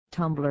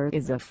Tumblr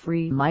is a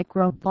free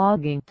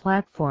microblogging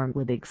platform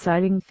with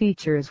exciting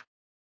features.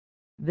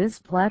 This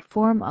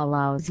platform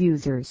allows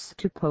users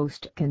to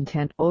post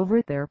content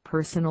over their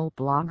personal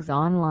blogs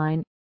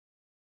online.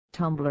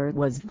 Tumblr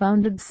was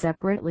founded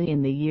separately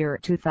in the year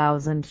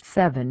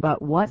 2007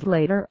 but was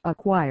later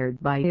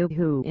acquired by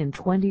Yahoo in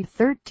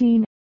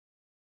 2013.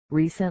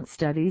 Recent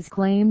studies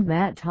claim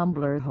that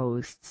Tumblr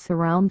hosts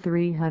around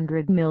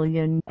 300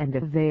 million and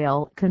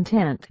avail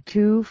content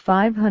to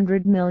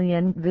 500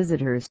 million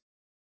visitors.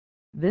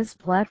 This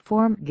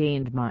platform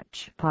gained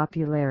much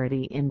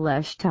popularity in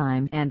less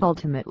time and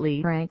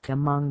ultimately ranked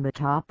among the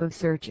top of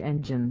search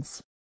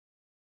engines.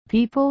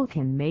 People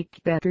can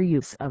make better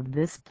use of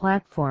this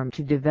platform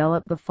to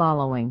develop the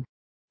following,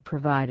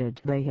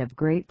 provided they have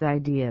great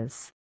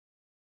ideas.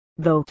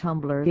 Though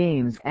Tumblr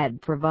aims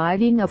at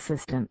providing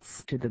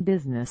assistance to the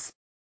business,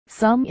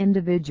 some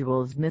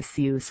individuals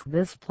misuse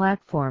this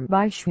platform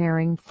by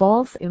sharing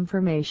false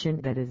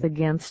information that is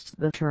against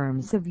the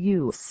terms of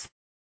use.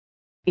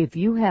 If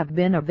you have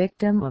been a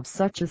victim of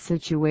such a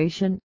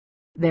situation,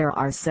 there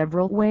are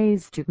several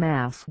ways to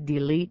mass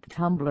delete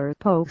Tumblr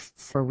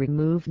posts or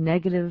remove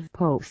negative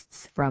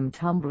posts from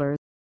Tumblr.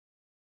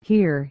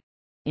 Here,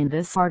 in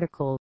this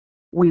article,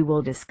 we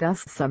will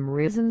discuss some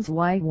reasons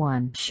why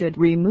one should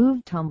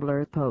remove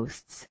Tumblr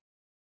posts.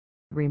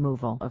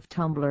 Removal of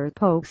Tumblr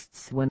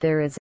posts when there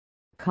is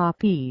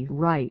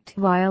copyright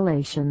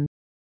violation.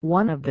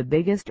 One of the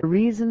biggest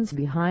reasons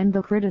behind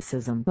the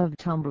criticism of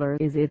Tumblr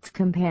is its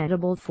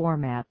compatible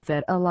format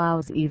that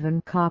allows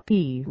even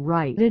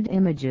copyrighted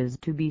images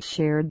to be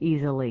shared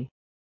easily.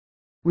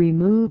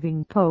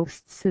 Removing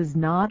posts is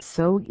not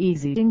so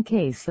easy in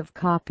case of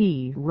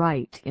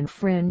copyright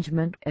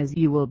infringement, as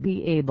you will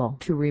be able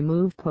to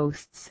remove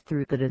posts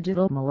through the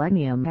Digital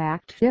Millennium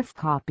Act if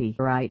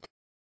copyright.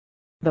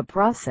 The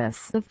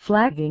process of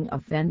flagging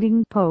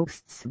offending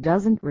posts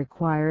doesn't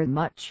require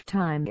much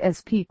time,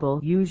 as people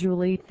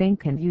usually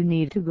think, and you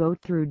need to go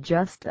through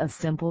just a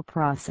simple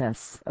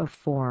process of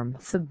form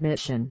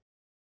submission.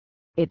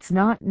 It's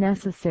not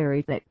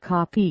necessary that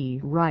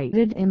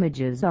copyrighted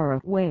images are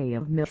a way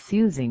of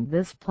misusing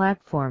this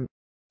platform.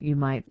 You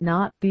might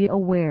not be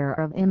aware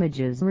of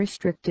images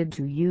restricted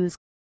to use.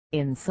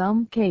 In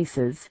some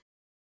cases,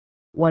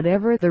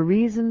 whatever the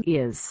reason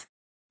is,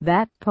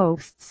 that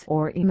posts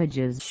or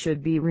images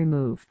should be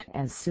removed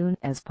as soon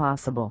as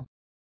possible.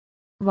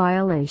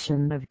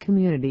 Violation of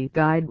community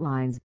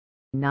guidelines.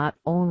 Not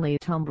only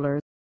Tumblr,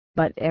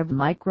 but every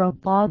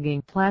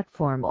microblogging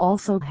platform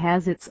also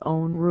has its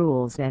own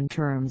rules and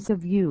terms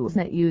of use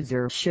that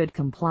users should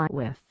comply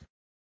with.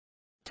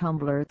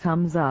 Tumblr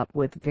comes up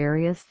with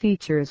various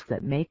features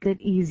that make it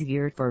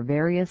easier for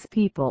various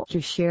people to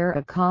share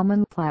a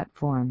common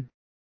platform.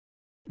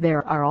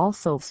 There are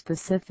also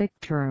specific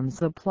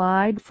terms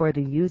applied for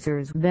the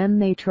users when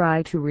they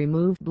try to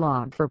remove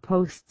blog or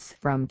posts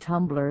from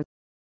Tumblr.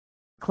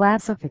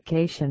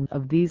 Classification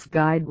of these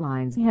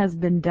guidelines has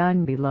been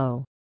done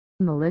below.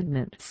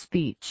 Malignant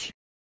speech.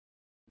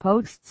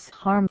 Posts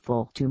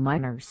harmful to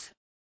minors.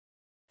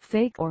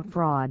 Fake or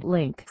fraud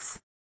links.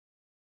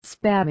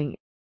 Spamming.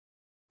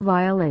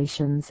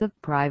 Violations of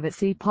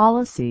privacy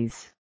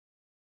policies.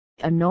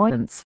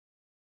 Annoyance.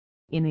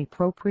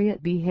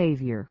 Inappropriate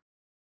behavior.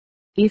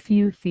 If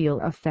you feel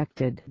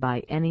affected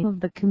by any of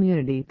the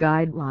community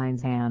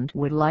guidelines and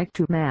would like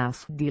to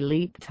mass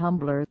delete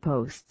Tumblr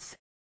posts,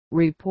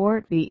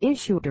 report the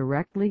issue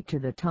directly to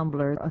the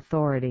Tumblr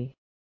authority.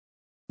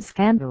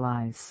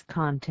 Scandalize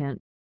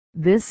content.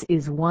 This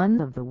is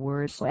one of the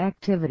worst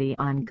activity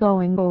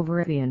ongoing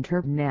over the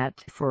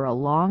internet for a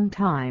long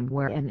time,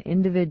 where an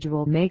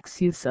individual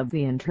makes use of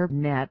the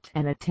internet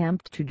and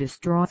attempt to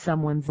destroy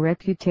someone's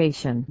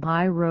reputation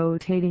by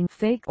rotating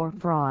fake or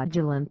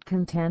fraudulent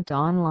content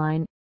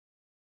online.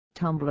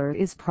 Tumblr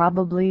is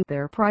probably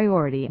their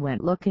priority when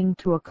looking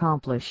to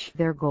accomplish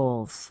their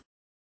goals.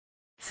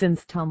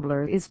 Since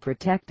Tumblr is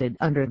protected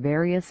under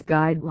various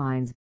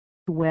guidelines,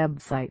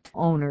 website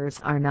owners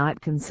are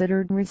not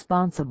considered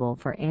responsible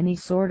for any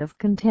sort of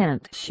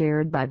content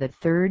shared by the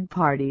third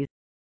party.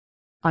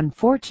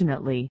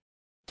 Unfortunately,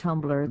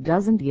 Tumblr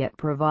doesn't yet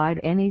provide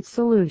any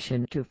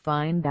solution to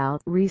find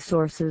out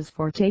resources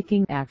for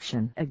taking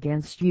action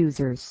against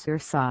users or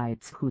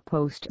sites who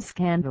post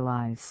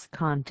scandalized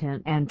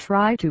content and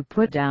try to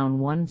put down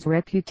one's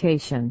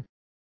reputation.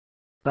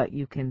 But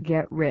you can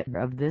get rid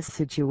of this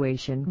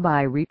situation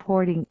by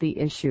reporting the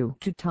issue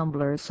to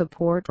Tumblr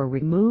support or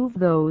remove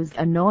those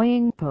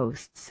annoying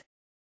posts.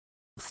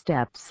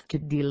 Steps to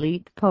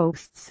delete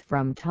posts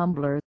from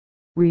Tumblr.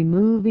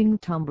 Removing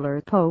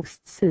Tumblr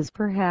posts is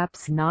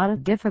perhaps not a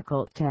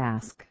difficult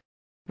task.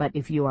 But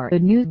if you are a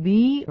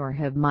newbie or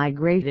have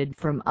migrated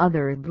from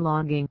other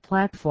blogging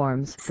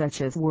platforms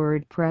such as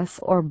WordPress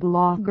or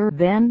Blogger,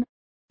 then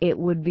it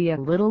would be a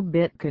little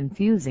bit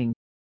confusing.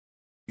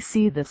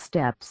 See the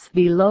steps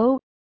below.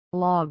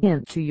 Log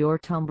into your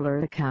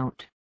Tumblr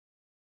account.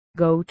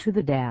 Go to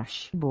the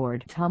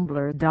dashboard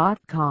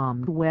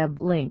tumblr.com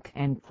web link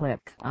and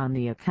click on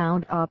the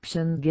account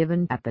option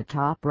given at the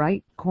top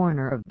right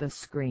corner of the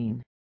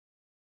screen.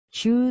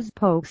 Choose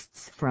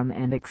Posts from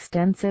an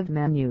extensive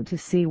menu to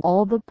see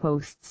all the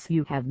posts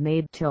you have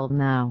made till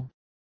now.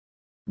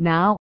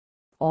 Now,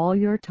 all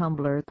your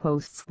Tumblr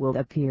posts will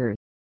appear.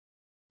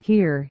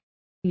 Here,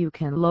 you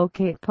can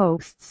locate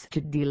posts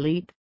to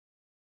delete.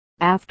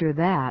 After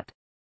that,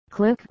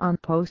 click on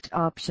Post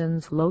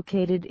options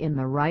located in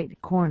the right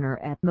corner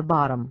at the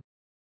bottom.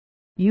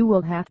 You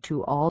will have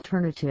two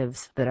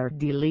alternatives that are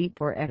delete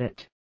or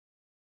edit.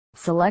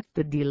 Select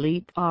the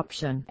delete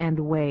option and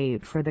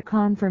wait for the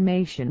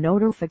confirmation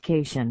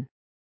notification.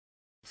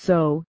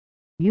 So,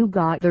 you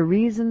got the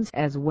reasons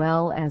as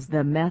well as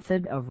the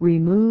method of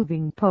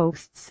removing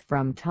posts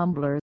from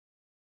Tumblr.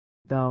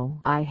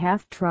 Though I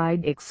have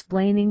tried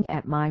explaining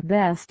at my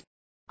best,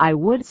 I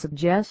would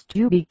suggest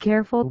you be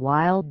careful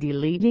while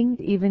deleting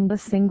even a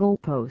single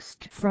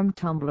post from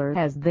Tumblr,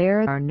 as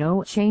there are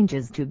no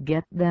changes to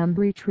get them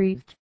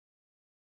retrieved.